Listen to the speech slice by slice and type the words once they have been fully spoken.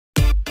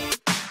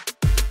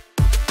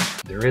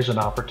There is an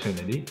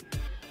opportunity.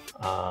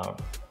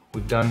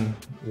 We've done,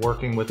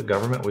 working with the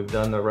government, we've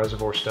done the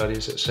reservoir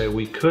studies that say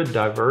we could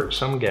divert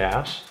some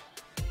gas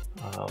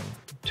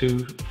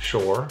to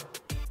shore,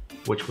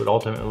 which would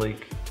ultimately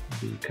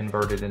be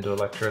converted into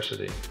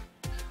electricity.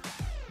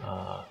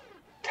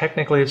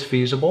 Technically it's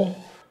feasible,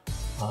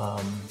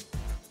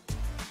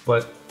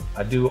 but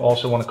I do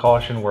also want to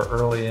caution we're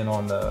early in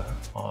on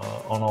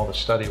all the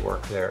study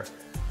work there.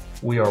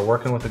 We are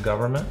working with the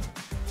government,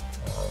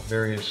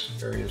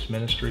 various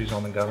ministries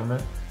on the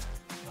government.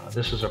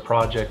 This is a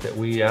project that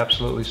we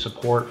absolutely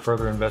support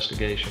further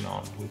investigation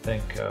on. We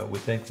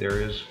think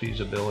there is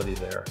feasibility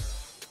there.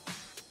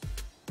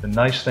 The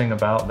nice thing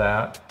about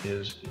that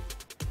is,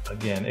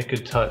 again, it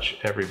could touch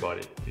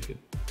everybody.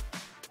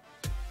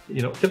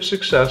 If it's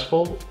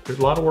successful, there's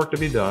a lot of work to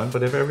be done,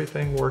 but if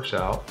everything works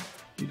out,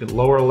 you could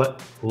lower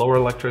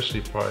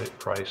electricity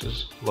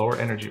prices, lower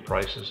energy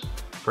prices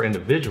for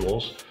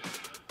individuals,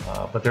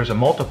 but there's a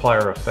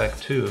multiplier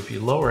effect too. If you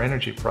lower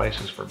energy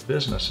prices for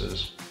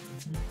businesses,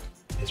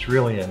 it's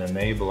really an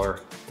enabler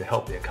to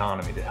help the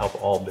economy, to help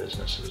all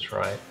businesses,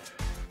 right?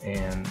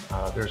 And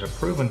there's a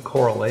proven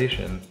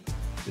correlation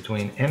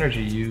between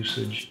energy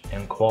usage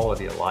and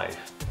quality of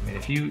life. I mean,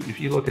 if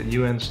you look at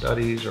UN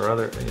studies or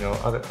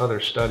other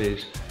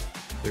studies,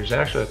 there's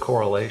actually a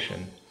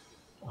correlation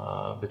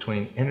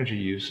between energy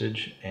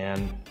usage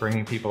and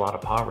bringing people out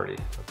of poverty,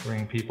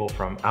 bringing people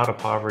from out of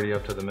poverty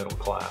up to the middle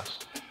class.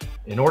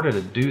 In order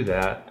to do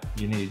that,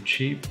 you need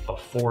cheap,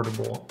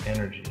 affordable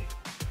energy.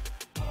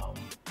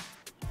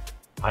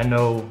 I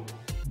know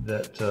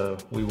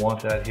that we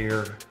want that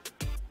here.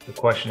 The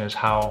question is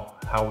how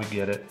we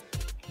get it.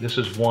 This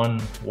is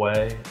one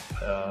way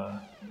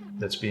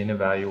that's being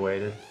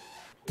evaluated.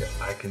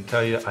 I can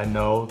tell you, I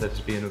know that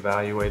it's being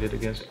evaluated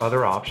against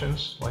other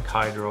options like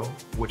hydro,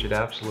 which it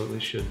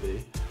absolutely should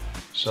be.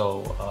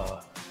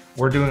 So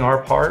we're doing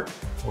our part.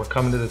 We're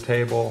coming to the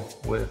table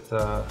with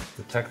the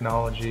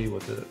technology,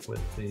 with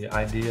the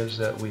ideas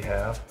that we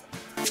have.